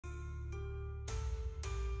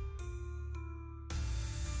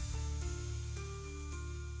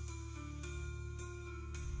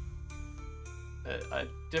a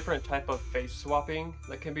different type of face swapping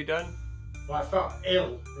that can be done. Well, I felt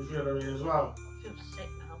ill the other day as well. I feel sick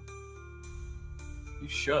now. You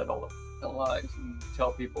should all the lies you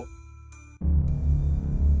tell people.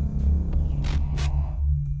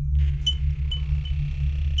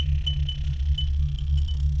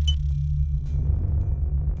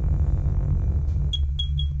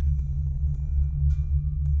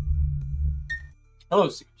 Hello,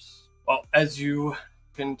 Seekers. Well, as you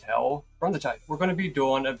can tell from the title, we're going to be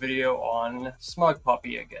doing a video on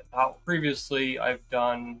Smugpuppy again. Now, previously, I've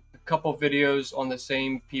done a couple videos on the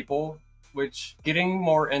same people, which, getting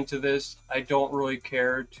more into this, I don't really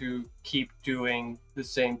care to keep doing the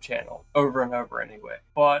same channel over and over anyway.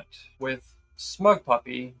 But with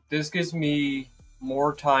Smugpuppy, this gives me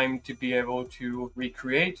more time to be able to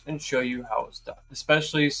recreate and show you how it's done.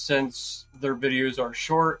 Especially since their videos are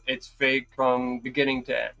short, it's fake from beginning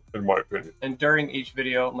to end, in my opinion. And during each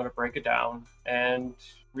video, I'm going to break it down and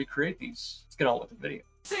recreate these. Let's get on with the video.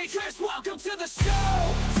 Seekers, welcome to the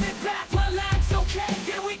show. Sit back, relax, okay,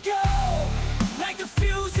 here we go. Like the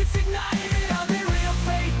fuse, it's ignited. Are they real,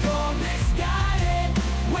 fake, or misguided?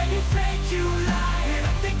 When you fake, you lie, and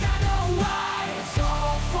I think I know why. It's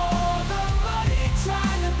all for the money,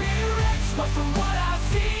 trying to be rich, but from what I've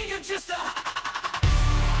seen, you're just a...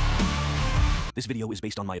 This video is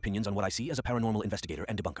based on my opinions on what I see as a paranormal investigator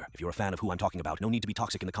and debunker. If you're a fan of who I'm talking about, no need to be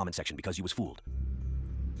toxic in the comment section because you was fooled.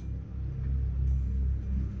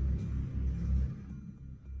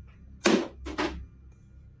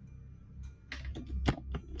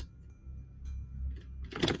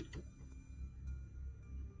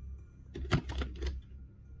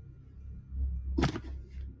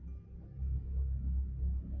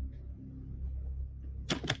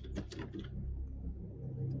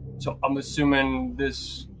 So I'm assuming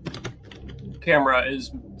this camera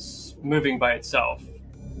is moving by itself.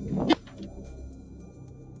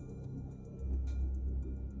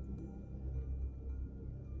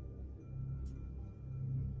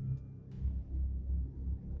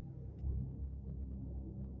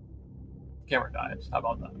 Camera dies. How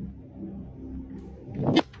about that?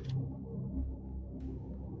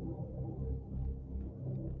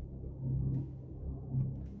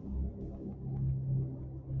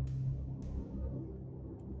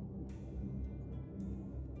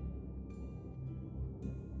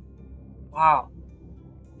 Wow,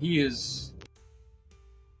 he's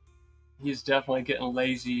definitely getting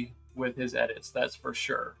lazy with his edits, that's for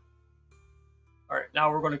sure. All right, now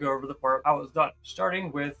we're going to go over the part I was done,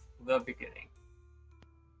 starting with the beginning.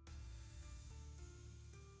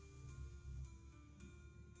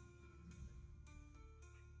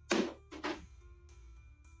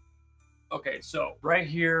 Okay, so right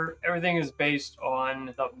here, everything is based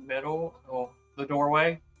on the middle, well, the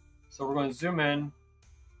doorway. So we're going to zoom in.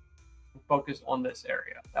 Focus on this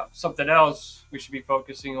area. Now, something else we should be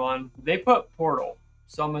focusing on, they put portal.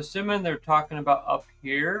 So I'm assuming they're talking about up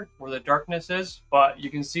here where the darkness is, but you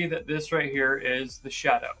can see that this right here is the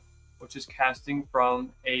shadow, which is casting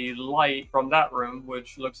from a light from that room,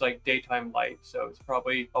 which looks like daytime light. So it's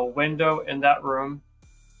probably a window in that room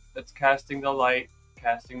that's casting the light,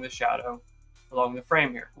 casting the shadow along the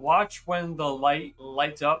frame here. Watch when the light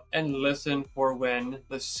lights up and listen for when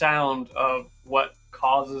the sound of what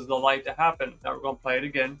causes the light to happen. Now we're going to play it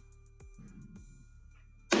again.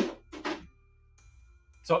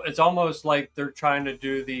 So it's almost like they're trying to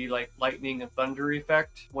do the like lightning and thunder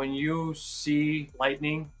effect. When you see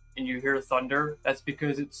lightning and you hear thunder, that's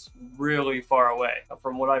because it's really far away.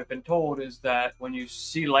 From what I've been told is that when you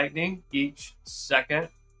see lightning, each second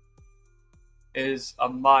is a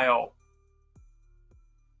mile.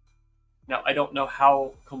 Now, I don't know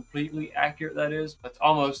how completely accurate that is. That's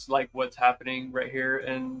almost like what's happening right here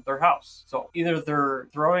in their house. So either they're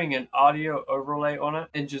throwing an audio overlay on it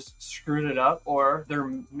and just screwed it up, or they're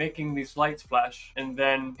making these lights flash and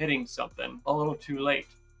then hitting something a little too late.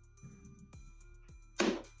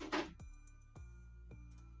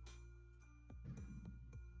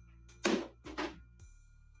 All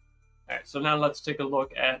right, so now let's take a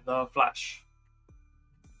look at the flash.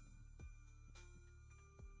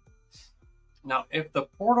 Now, if the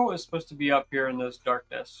portal is supposed to be up here in this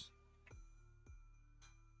darkness,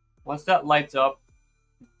 once that lights up,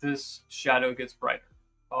 this shadow gets brighter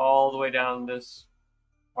all the way down this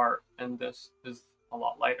part, and this is a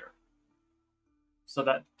lot lighter. So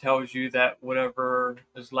that tells you that whatever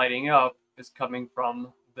is lighting up is coming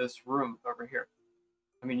from this room over here.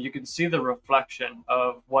 I mean, you can see the reflection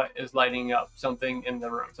of what is lighting up something in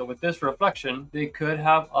the room. So with this reflection, they could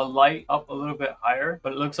have a light up a little bit higher,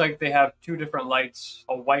 but it looks like they have two different lights,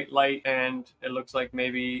 a white light, and it looks like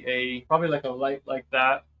maybe probably like a light like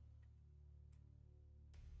that.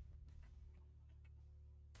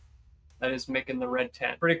 that is making the red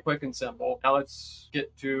tint. Pretty quick and simple. Now let's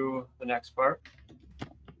get to the next part.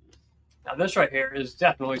 Now this right here is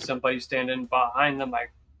definitely somebody standing behind the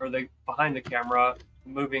mic, or behind the camera,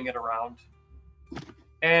 moving it around.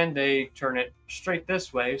 And they turn it straight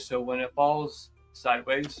this way, so when it falls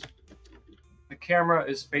sideways, the camera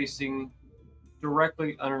is facing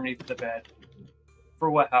directly underneath the bed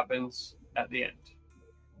for what happens at the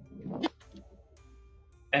end.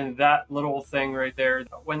 And that little thing right there,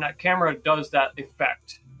 when that camera does that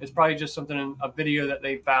effect, it's probably just something in a video that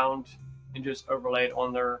they found and just overlaid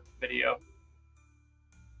on their video.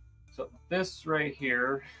 So this right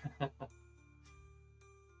here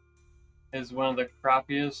is one of the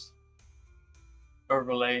crappiest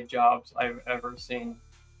overlay jobs I've ever seen.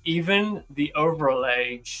 Even the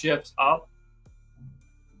overlay shifts up.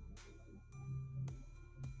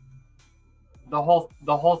 The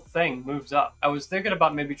whole thing moves up. I was thinking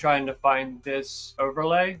about maybe trying to find this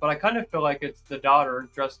overlay, but I kind of feel like it's the daughter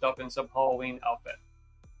dressed up in some Halloween outfit.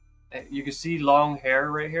 You can see long hair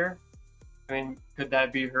right here. I mean, could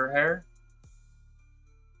that be her hair?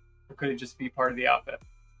 Or could it just be part of the outfit?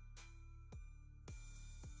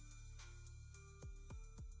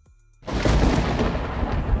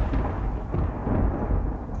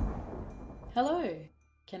 Hello,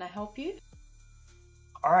 can I help you?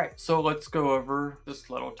 All right, so let's go over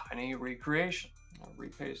this little tiny recreation. I'll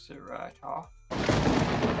repaste it right off.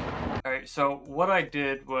 All right, so what I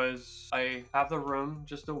did was I have the room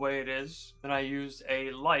just the way it is. Then I used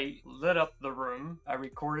a light, lit up the room. I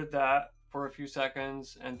recorded that for a few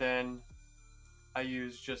seconds, and then I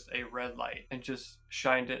used just a red light and just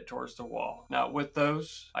shined it towards the wall. Now with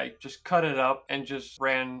those, I just cut it up and just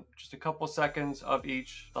ran just a couple seconds of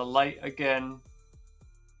each. The light again,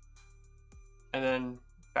 and then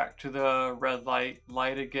back to the red light,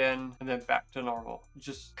 light again, and then back to normal.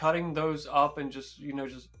 Just cutting those up and just, you know,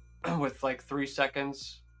 just with like 3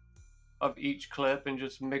 seconds of each clip and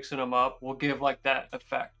just mixing them up will give like that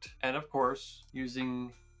effect. And of course,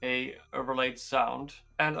 using a overlaid sound.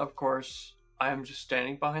 And of course, I am just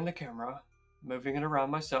standing behind the camera, moving it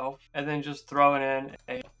around myself, and then just throwing in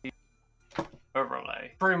a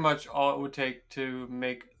overlay. Pretty much all it would take to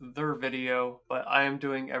make their video, but I am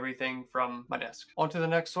doing everything from my desk. On to the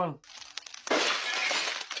next one. What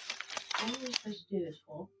are you supposed to do this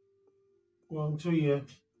for? Well, until your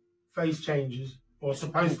face changes, or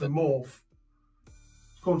supposed to morph.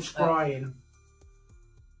 It's called scrying.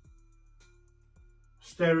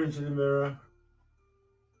 Stare into the mirror,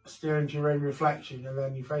 stare into your own reflection, and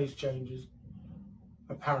then your face changes,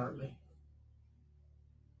 apparently.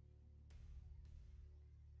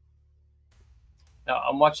 Now,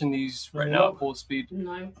 I'm watching these right now at full speed.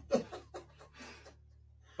 No.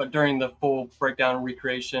 But during the full breakdown and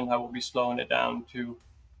recreation, I will be slowing it down to...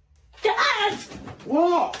 Dad!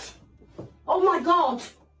 What? Oh my god!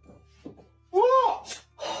 What?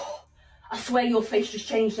 I swear your face just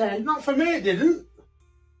changed then. Not for me, it didn't.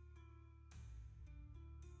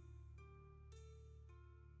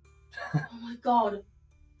 Oh my god.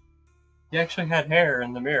 You actually had hair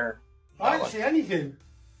in the mirror. I didn't see anything.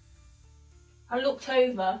 I looked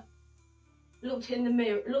over, looked in the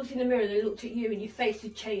mirror, then looked at you and your face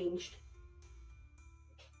had changed.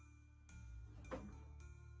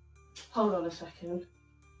 Hold on a second.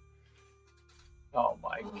 Oh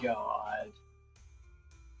my god.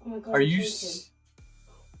 Oh my god. Are you...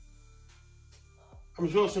 I'm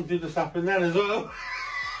sure something just happened then as well.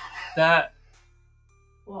 That...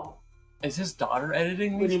 What? Is his daughter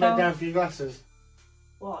editing When these you went now? down for your glasses.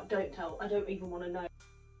 What? Don't tell. I don't even want to know.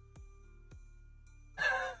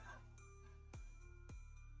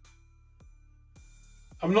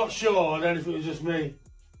 I'm not sure, I don't know if it was just me.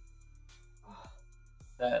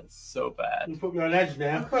 That's so bad. You put me on edge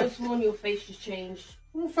now. I could have sworn your face just changed.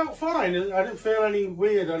 Well, it felt fine. I didn't feel any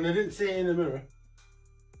weird and I didn't see it in the mirror.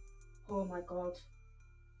 Oh my god.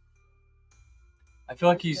 I feel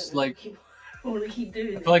like he's like... I want to keep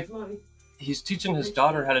doing I it. feel like he's teaching his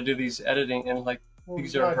daughter how to do these editing, and like Well,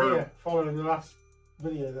 these good are her... idea, following the last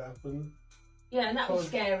video that happened. Yeah, and that was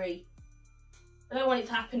scary. I don't want it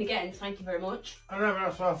to happen again, thank you very much. I know, but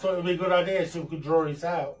that's why I thought it would be a good idea so we could draw this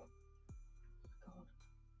out. God.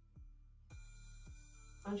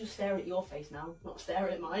 I'm just staring at your face now, not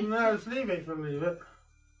staring at mine. No, just leave it if you leave it.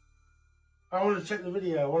 I want to check the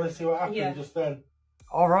video, I want to see what happened just then.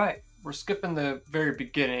 Alright, we're skipping the very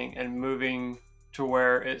beginning and moving to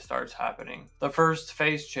where it starts happening. The first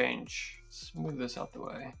face change. Let's move this out the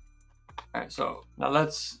way. Alright, so now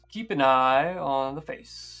let's keep an eye on the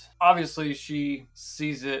face. Obviously, she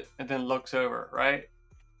sees it and then looks over, right?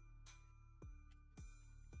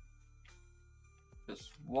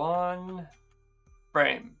 Just one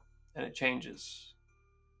frame. and it changes.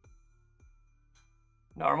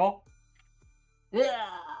 Normal. Yeah.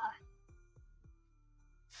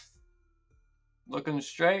 Looking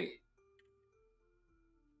straight.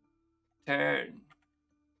 Turn.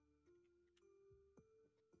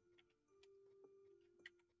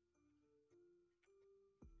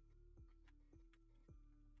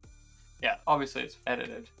 Yeah, obviously it's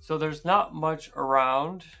edited. So there's not much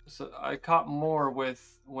around. So I caught more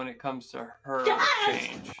with when it comes to her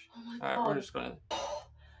change. Oh my Alright, God. we're just gonna...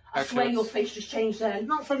 I swear your face just changed then.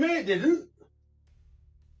 Not for me, it didn't.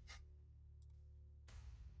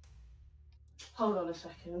 Hold on a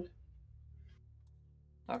second.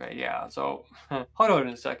 Okay, yeah, so hold on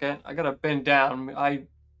a second. I gotta bend down. I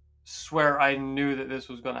swear I knew that this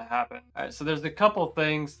was gonna happen. Alright, so there's a couple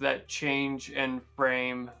things that change in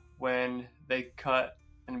frame when they cut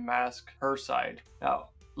and mask her side. Now,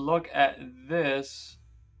 look at this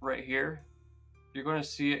right here. You're gonna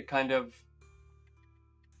see it kind of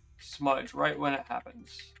smudge right when it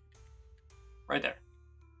happens. Right there.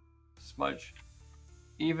 Smudge.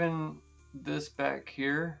 Even this back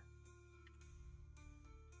here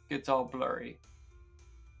gets all blurry.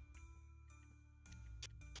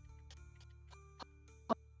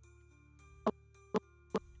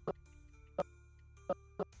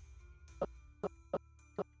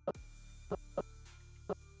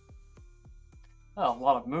 Oh, a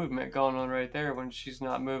lot of movement going on right there when she's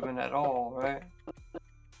not moving at all, right?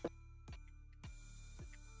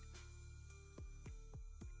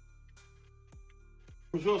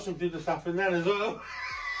 I'm sure something just happened then as well.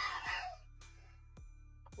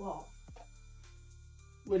 What?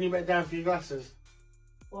 When you went down for your glasses.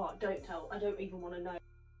 What? Don't tell. I don't even want to know.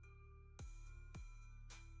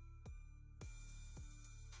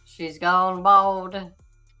 She's gone bald.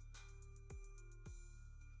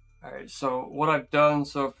 Alright, so what I've done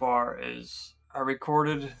so far is I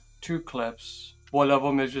recorded 2 clips. One of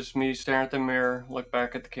them is just me staring at the mirror, look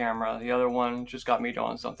back at the camera. The other one just got me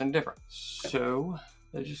doing something different. So,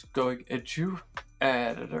 let's just go into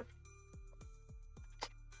editor.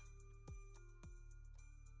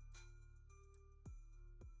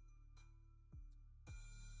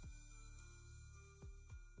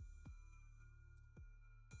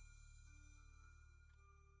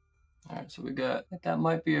 Alright, so we got, I think that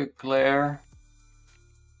might be a glare.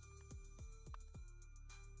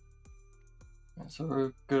 And so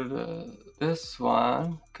we're go to this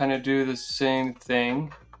one, kind of do the same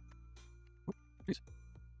thing.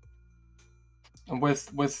 And with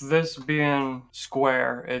this being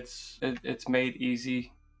square, it's made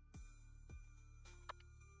easy.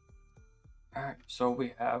 Alright, so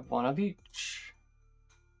we have one of each.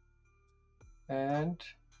 And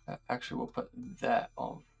actually we'll put that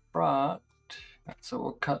on front. So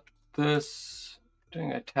we'll cut this,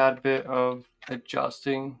 doing a tad bit of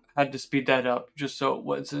adjusting. I had to speed that up just so it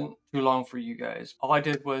wasn't too long for you guys. All I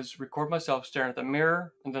did was record myself staring at the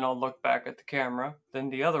mirror, and then I'll look back at the camera. Then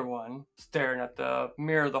the other one, staring at the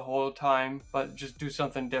mirror the whole time, but just do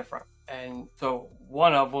something different. And so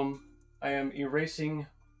one of them, I am erasing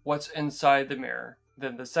what's inside the mirror.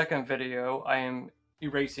 Then the second video, I am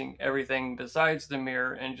erasing everything besides the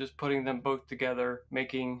mirror and just putting them both together,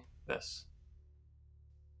 making this.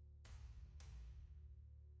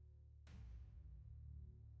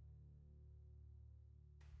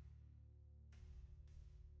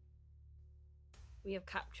 We have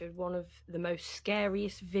captured one of the most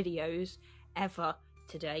scariest videos ever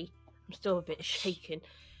today. I'm still a bit shaken.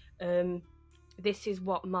 This is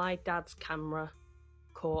what my dad's camera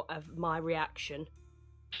caught of my reaction.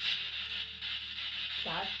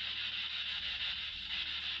 Dad?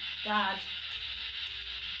 Dad?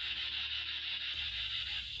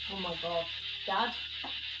 Oh my God. Dad?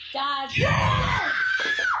 Dad! Yeah!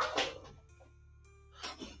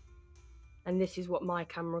 And this is what my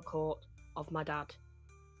camera caught of my dad.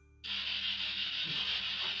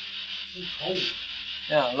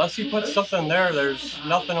 Yeah, unless you put something there, there's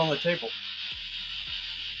nothing on the table.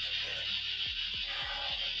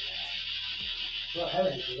 Got a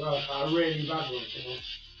headache as well, a really bad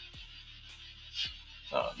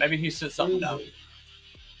one. Maybe he sits something down.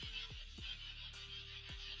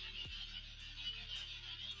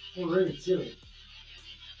 I'm really chilly.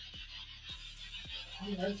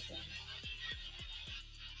 I'm roasting.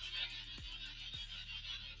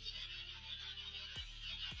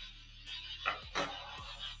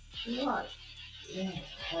 What? Yeah.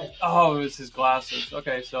 Hey. Oh, it was his glasses.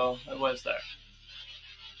 Okay, so it was there.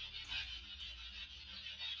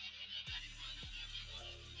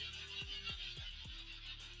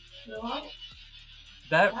 You alright?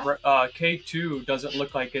 That K2 doesn't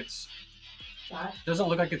look like it's Dad?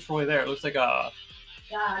 really there. It looks like a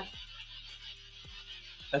Dad?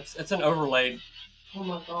 It's an overlaid Oh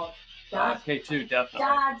my god. Dad? K2, definitely.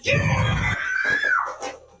 Dad!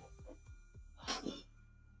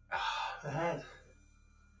 The head.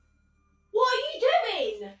 What are you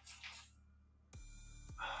doing?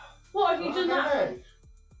 What have you done that? Headache.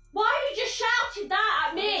 Why have you just shouted that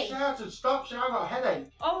at me? Shouted, stop shouting, I've got a headache.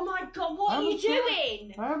 Oh my god, what are you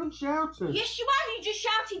doing? I haven't shouted. Yes, you have. You just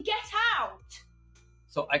shouted, get out.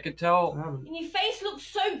 So I could tell. I haven't. And your face looks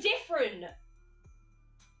so different.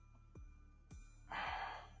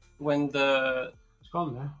 When the It's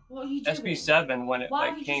gone now. What are you doing? SB7, when it Why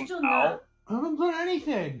have like you came just done out, I haven't done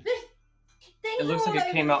anything. This things it looks are like all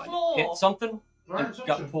it came over out the and floor. hit something Right, and touch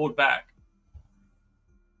got it. pulled back.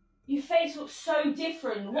 Your face looks so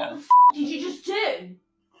different. Yeah. What the f did you just do?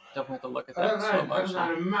 Definitely have to look at I that don't in know. slow I just had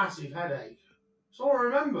motion. a massive headache. That's all I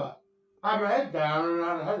remember. I had my head down and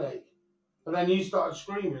I had a headache. And then you started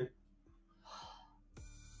screaming.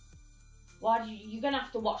 Why did you? You're gonna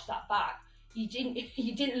have to watch that back. You didn't.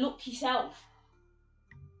 You didn't look yourself.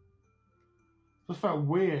 Just felt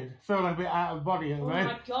weird. Felt like a bit out of body at the Oh moment.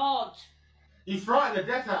 my god. You frightened the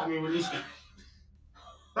death out of me when you screamed.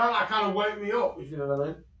 That kind of woke me up, if you know what I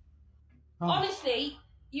mean. Oh. Honestly,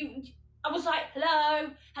 I was like, hello,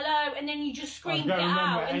 hello, and then you just I screamed don't it remember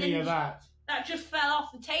out, and any then of that. that just fell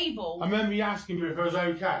off the table. I remember you asking me if I was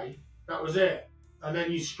okay. That was it. And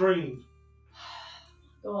then you screamed.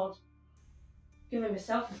 God. Giving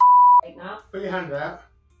myself a right now. Put your hand out.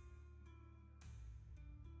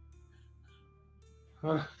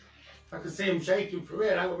 I can see him shaking from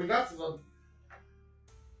here. I got my glasses on.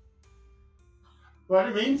 Well, I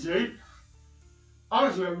didn't mean to.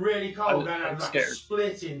 Honestly, I'm really cold. Then I I'm had like scared. a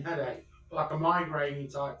splitting headache, like a migraine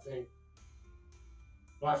type thing.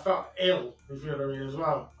 Like I felt ill, if you know what I mean, as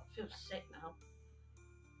well. I feel sick now.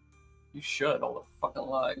 You should all the fucking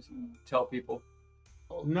lies and tell people.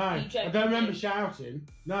 No, You I joking don't remember me? shouting.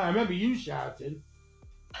 No, I remember you shouting.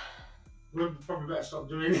 We probably better stop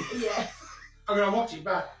doing it. Yeah. I'm gonna watch it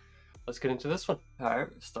back. Let's get into this one. Alright,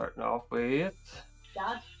 starting off with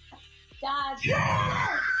Dad. Dad.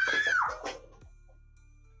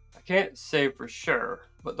 I can't say for sure,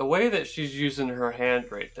 but the way that she's using her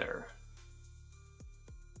hand right there.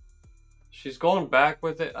 She's going back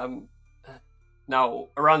with it. Now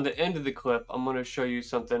around the end of the clip, I'm going to show you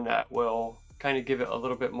something that will kind of give it a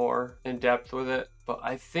little bit more in depth with it. But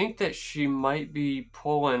I think that she might be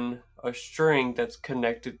pulling a string that's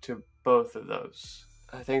connected to both of those.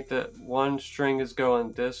 I think that one string is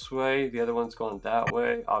going this way, the other one's going that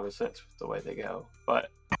way. Obviously that's the way they go, but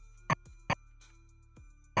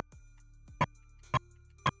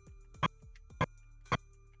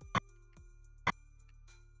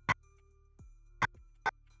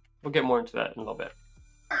we'll get more into that in a little bit.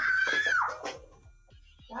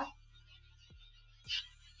 Dad.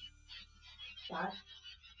 Dad.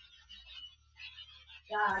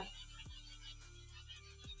 Dad.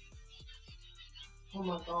 Oh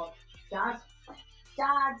my god. Dad.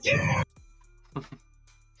 Dad.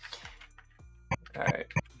 Alright.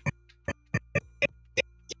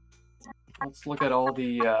 Let's look at all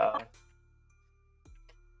the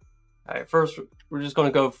Alright, first we're just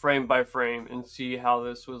gonna go frame by frame and see how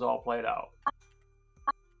this was all played out.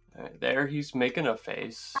 Alright, there he's making a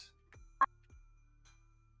face.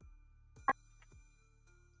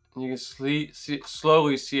 And you can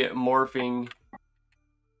slowly see it morphing.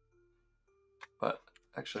 But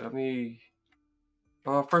actually, let me.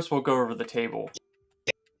 First, we'll go over the table.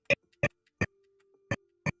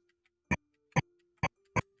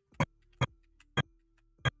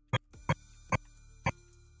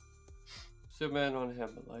 Zoom in on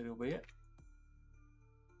him a little bit.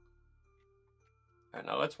 Alright,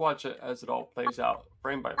 now let's watch it as it all plays out,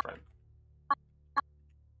 frame by frame.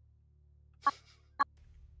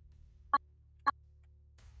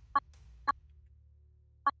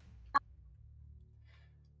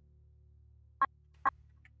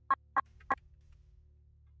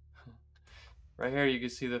 Right here, you can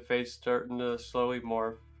see the face starting to slowly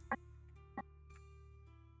morph.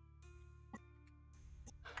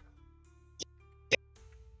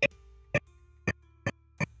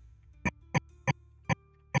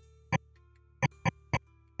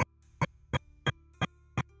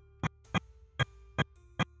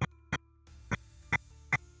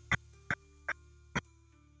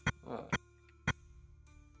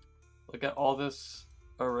 Look at all this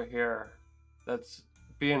over here that's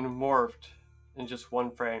being morphed in just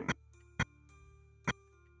one frame.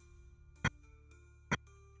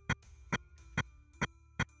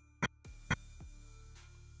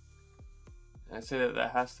 And I say that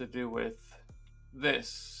that has to do with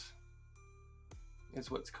this is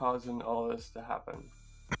what's causing all this to happen.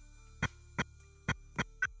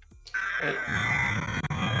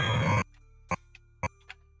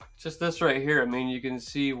 Just this right here, I mean, you can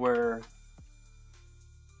see where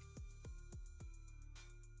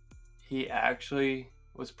he actually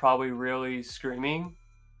was probably really screaming.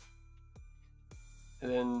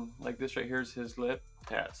 And then, like, this right here is his lip.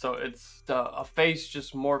 Yeah, so it's a face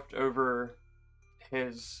just morphed over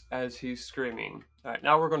his as he's screaming. All right,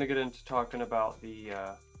 now we're going to get into talking about the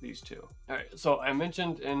these two. All right, so I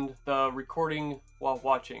mentioned in the recording while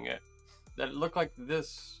watching it that it looked like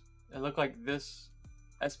this. It looked like this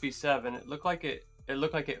SB7. It looked like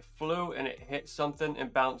it flew and it hit something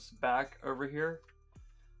and bounced back over here.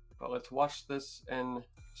 But let's watch this in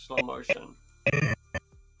slow motion.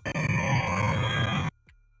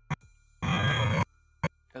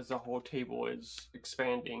 As the whole table is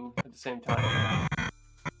expanding at the same time.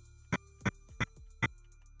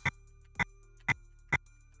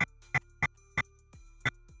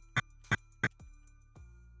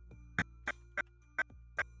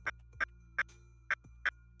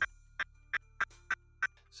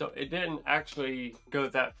 So it didn't actually go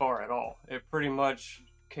that far at all. It pretty much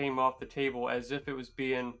came off the table as if it was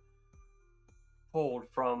being pulled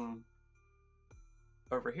from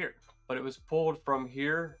over here. But it was pulled from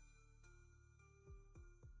here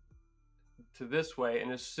to this way,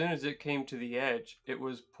 and as soon as it came to the edge, it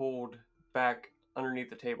was pulled back underneath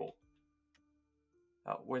the table.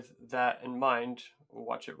 With that in mind, we'll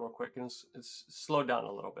watch it real quick, and it's slowed down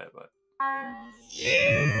a little bit, but.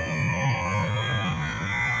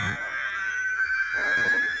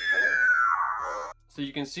 So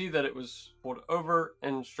you can see that it was pulled over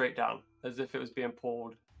and straight down, as if it was being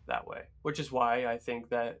pulled that way. Which is why I think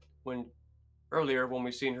that earlier when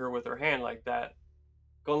we seen her with her hand like that,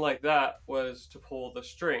 going like that was to pull the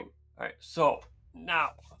string. All right, so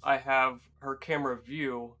now I have her camera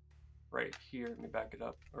view right here. Let me back it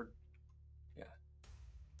up. Yeah.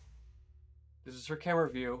 This is her camera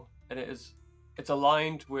view, and it's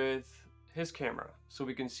aligned with his camera, so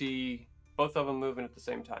we can see both of them moving at the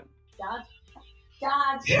same time. Dad.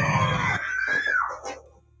 Dad.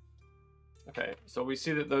 Okay, so we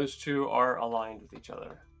see that those two are aligned with each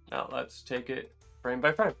other. Now let's take it frame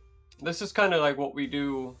by frame. This is kind of like what we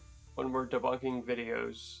do when we're debunking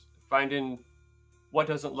videos, finding what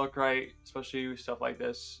doesn't look right, especially stuff like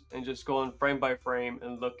this, and just going frame by frame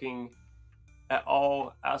and looking at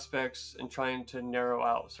all aspects and trying to narrow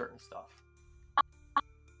out certain stuff.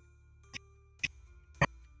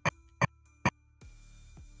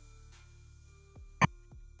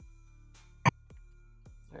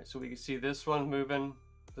 Alright, so we can see this one moving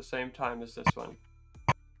at the same time as this one.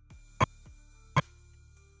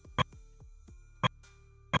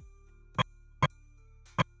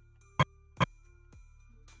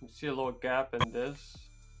 You see a little gap in this.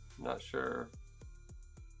 I'm not sure.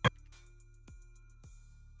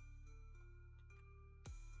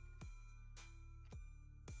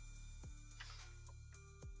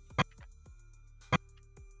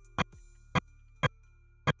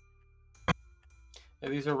 Yeah,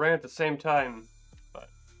 these are ran at the same time, but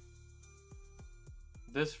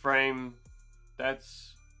this frame,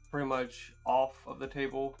 that's pretty much off of the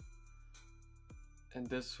table, and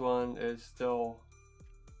this one is still.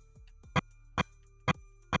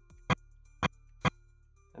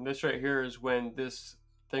 And this right here is when this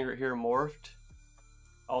thing right here morphed.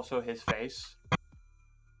 Also his face.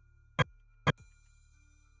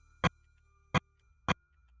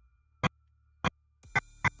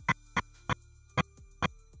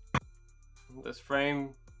 This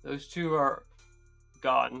frame, those two are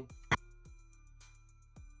gone.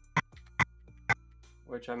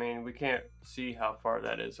 Which, I mean, we can't see how far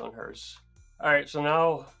that is on hers. Alright, so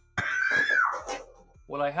now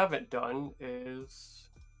what I haven't done is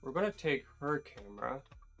we're going to take her camera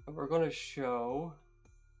and we're going to show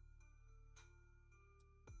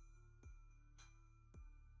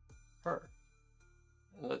her.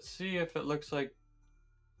 And let's see if it looks like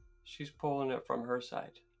she's pulling it from her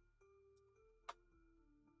side.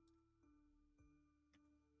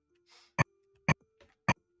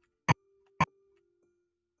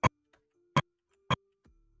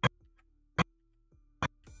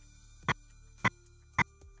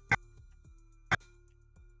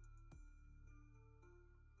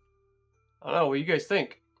 I don't know, what do you guys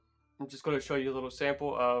think? I'm just going to show you a little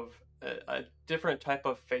sample of a different type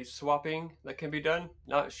of face swapping that can be done.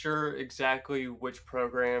 Not sure exactly which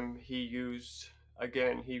program he used.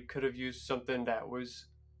 Again, he could have used something that was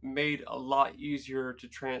made a lot easier to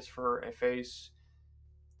transfer a face.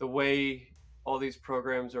 The way all these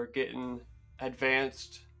programs are getting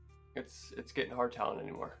advanced, it's getting hard telling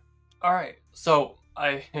anymore. Alright, so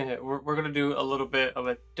we're going to do a little bit of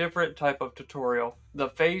a different type of tutorial. The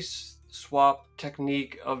face swap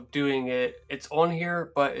technique of doing it. It's on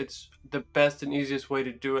here, but it's the best and easiest way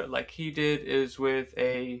to do it like he did is with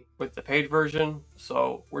the paid version.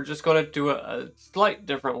 So we're just gonna do it a slight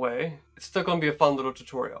different way. It's still gonna be a fun little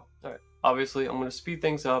tutorial. All right. Obviously, I'm gonna speed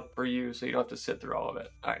things up for you so you don't have to sit through all of it.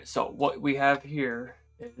 All right. So what we have here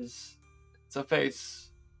is it's a face.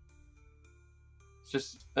 It's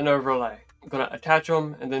just an overlay. I'm gonna attach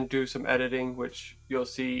them and then do some editing, which you'll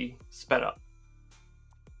see sped up.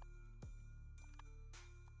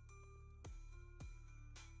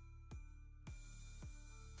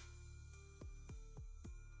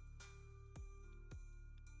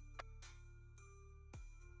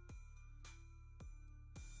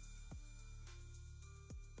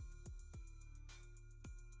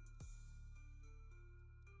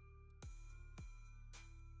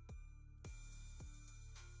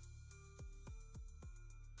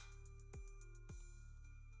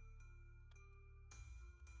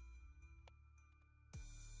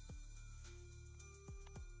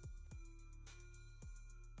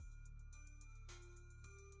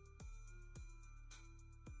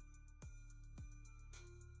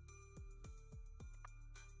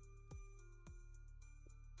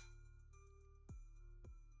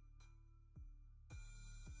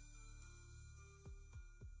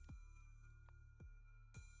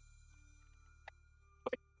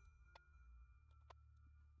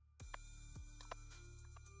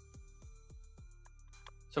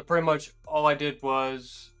 So pretty much all I did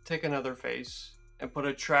was take another face and put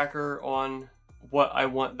a tracker on what I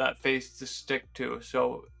want that face to stick to.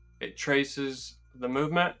 So it traces the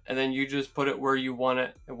movement and then you just put it where you want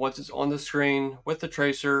it. And once it's on the screen with the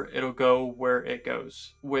tracer, it'll go where it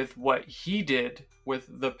goes. With what he did,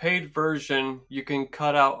 with the paid version, you can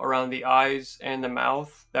cut out around the eyes and the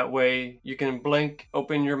mouth. That way you can blink,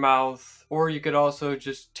 open your mouth, or you could also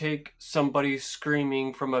just take somebody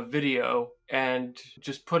screaming from a video and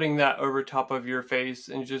just putting that over top of your face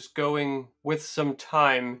and just going with some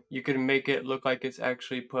time, you can make it look like it's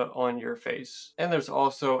actually put on your face. And there's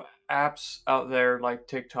also apps out there like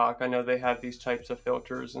TikTok. I know they have these types of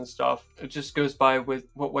filters and stuff. It just goes by with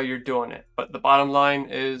what way you're doing it. But the bottom line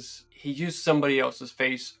is he used somebody else's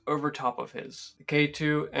face over top of his. The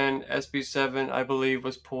K2 and SB7, I believe,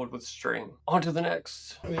 was pulled with string. On to the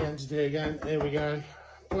next. The entity again. Here we go.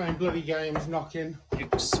 Playing bloody games, knocking.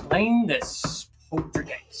 Explain this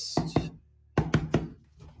poltergeist.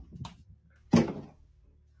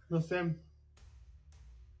 Nothing.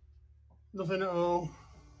 Nothing at all.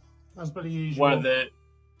 As per usual. One of the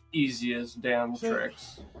easiest damn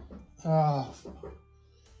tricks. Ah.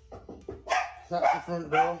 That's the front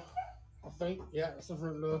door. I think. Yeah, that's the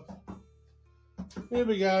front door. Here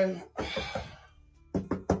we go.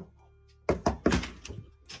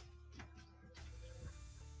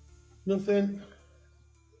 Nothing.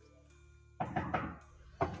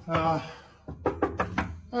 There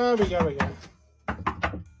we go again.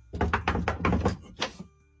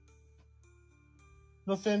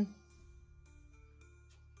 Nothing.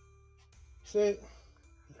 See?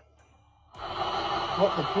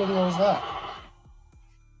 What the bloody hell was that?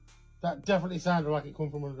 That definitely sounded like it come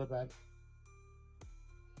from under the bed.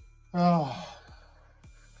 Oh.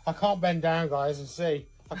 I can't bend down, guys, and see.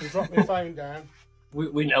 I can drop my phone down.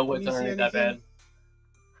 We know what's underneath that bed.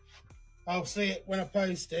 I'll see it when I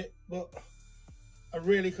post it, but I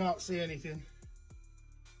really can't see anything.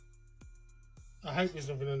 I hope there's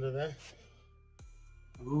nothing under there.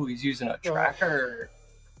 Ooh, he's using a tracker.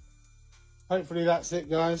 Hopefully that's it,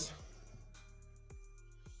 guys.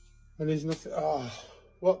 And there's nothing. Oh,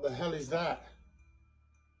 what the hell is that?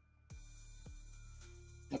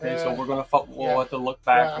 Okay, so we're gonna we'll have to look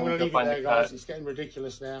back. Yeah, I'm gonna leave it there, guys. It's getting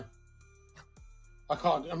ridiculous now. I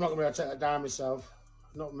can't. I'm not gonna be able to take that down myself.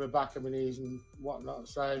 Not on my back and my knees and whatnot.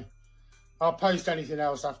 So I'll post anything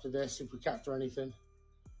else after this if we capture anything.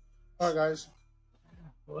 All right, guys.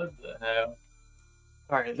 What the hell?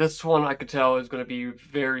 All right, this one I could tell is going to be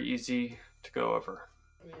very easy to go over.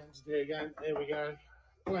 Again, here we go.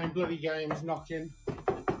 Playing bloody games, knocking.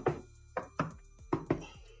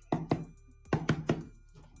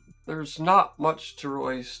 There's not much to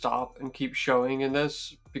really stop and keep showing in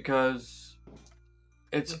this because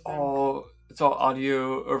it's all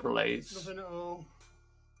audio overlays. Nothing at all.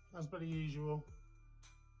 As per usual.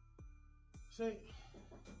 See?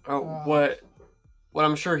 What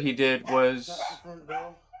I'm sure he did was that's the front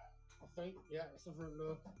door. I think. Yeah, it's the front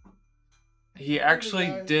door. He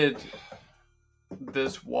actually did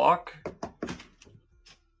this walk,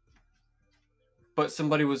 but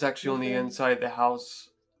somebody was actually on the inside the house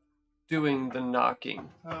doing the knocking.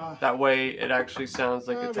 That way it actually sounds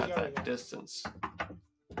like it's at that distance.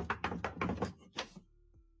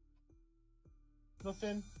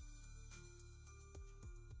 Nothing.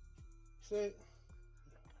 See?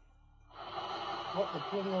 What the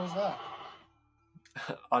bloody hell was that?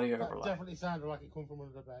 Audio That overlay. definitely sounded like it come from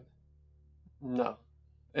under the bed. No.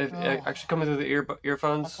 If it actually coming through the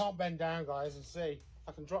earphones, I can't bend down, guys, and see.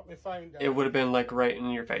 I can drop my phone down. it would have been like right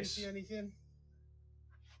in your Can you face. see anything?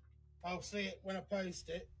 I'll see it when I post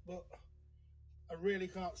it, but I really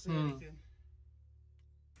can't see anything.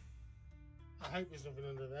 I hope there's nothing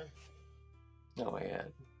under there. Oh my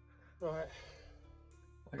god. Right.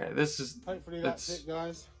 Okay, this is. Hopefully that's it,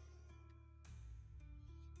 guys.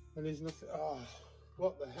 And there's nothing. Oh,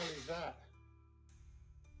 what the hell is that?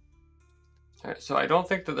 Alright, so I don't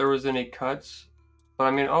think that there was any cuts, but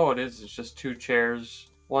I mean, all it is just two chairs,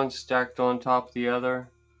 one stacked on top of the other.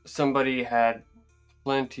 Somebody had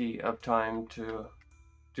plenty of time to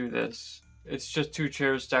do this. It's just two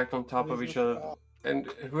chairs stacked on top of each other. And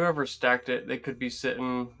whoever stacked it, they could be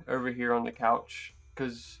sitting over here on the couch,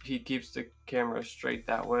 because he keeps the camera straight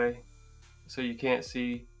that way, so you can't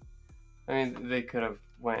see. I mean, they could have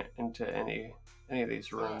went into any of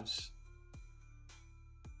these rooms.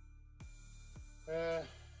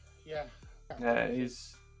 Yeah. Yeah,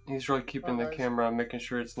 he's really keeping the camera, making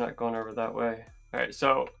sure it's not going over that way. Alright,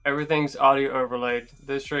 so everything's audio overlaid.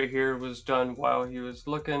 This right here was done while he was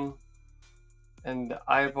looking, and the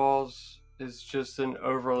eyeballs is just an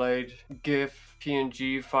overlaid GIF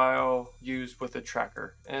PNG file used with a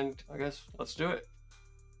tracker. And I guess let's do it.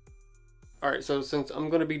 Alright, so since I'm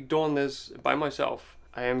going to be doing this by myself,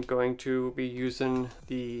 I am going to be using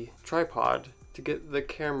the tripod to get the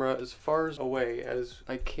camera as far away as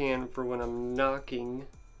I can for when I'm knocking.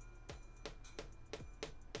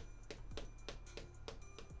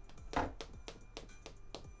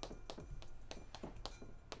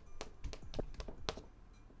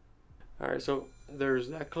 Alright, so there's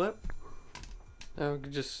that clip. Now we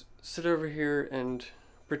can just sit over here and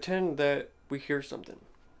pretend that we hear something.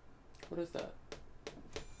 What is that?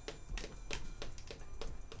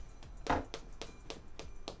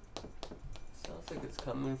 Sounds like it's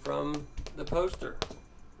coming from the poster,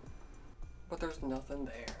 but there's nothing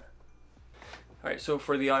there. Alright, so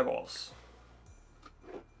for the eyeballs,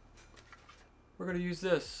 we're gonna use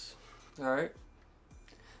this. Alright,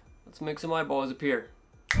 let's make some eyeballs appear.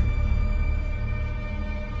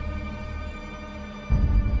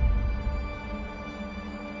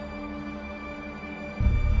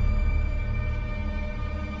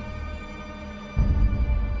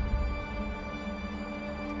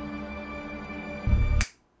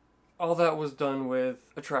 All that was done with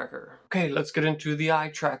a tracker. Okay, let's get into the eye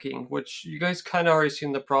tracking, which you guys kind of already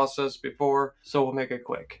seen the process before, so we'll make it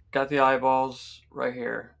quick. Got the eyeballs right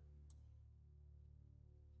here.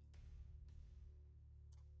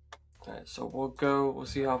 Alright, so we'll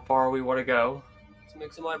see how far we want to go. Let's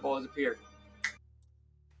make some eyeballs appear.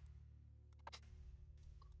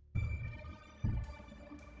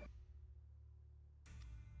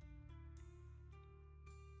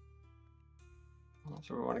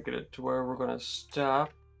 So we want to get it to where we're going to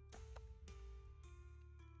stop.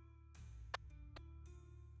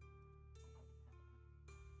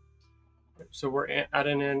 So we're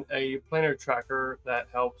adding in a planar tracker that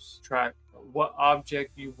helps track what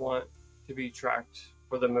object you want to be tracked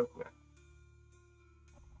for the movement.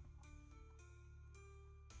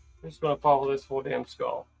 I'm just going to follow this whole damn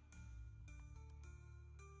skull.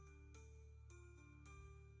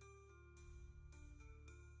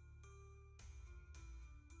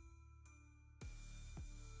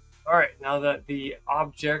 Alright, now that the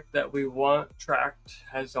object that we want tracked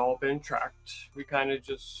has all been tracked, we kind of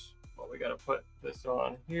just, well, we got to put this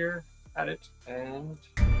on here, add it, and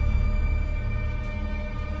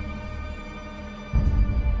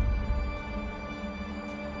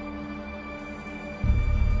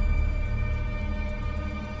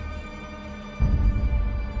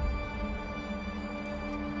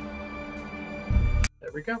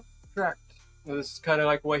there we go, tracked. Now this is kind of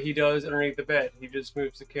like what he does underneath the bed. He just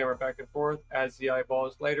moves the camera back and forth, adds the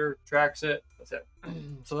eyeballs later, tracks it, that's it.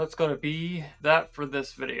 So that's going to be that for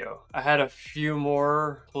this video. I had a few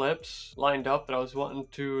more clips lined up that I was wanting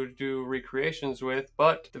to do recreations with,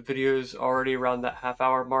 but the video is already around that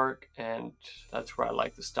half-hour mark, and that's where I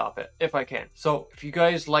like to stop it, if I can. So if you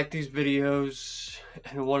guys like these videos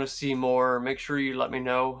and want to see more, make sure you let me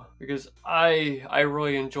know, because I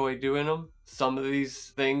really enjoy doing them. Some of these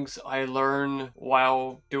things I learn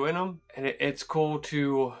while doing them, and it's cool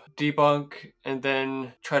to debunk and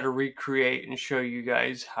then try to recreate and show you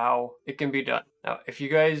guys how it can be done. Now, if you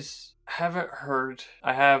guys haven't heard,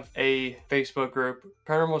 I have a Facebook group,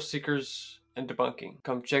 Paranormal Seekers and debunking.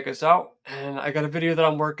 Come check us out. And I got a video that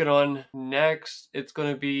I'm working on next. It's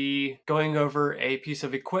going to be going over a piece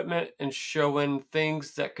of equipment and showing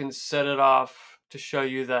things that can set it off to show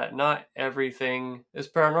you that not everything is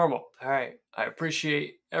paranormal. All right, I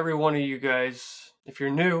appreciate every one of you guys. If you're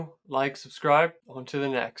new, like, subscribe. On to the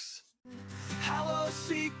next. Hello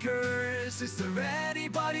seekers, is there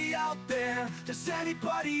anybody out there? Does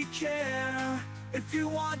anybody care? If you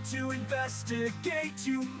want to investigate,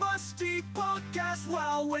 you must debunk as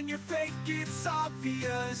well. When you're fake, it's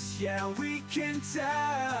obvious, yeah, we can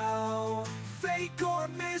tell. Fake or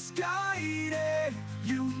misguided,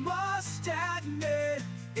 you must admit,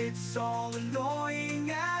 it's all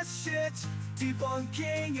annoying as shit.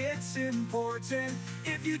 Debunking, it's important.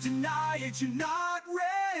 If you deny it, you're not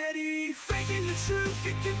ready. Faking the truth,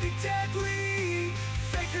 it can be deadly.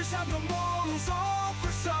 Fakers have no morals, all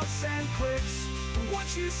for subs and clicks. What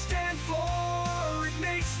you stand for, it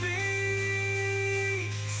makes me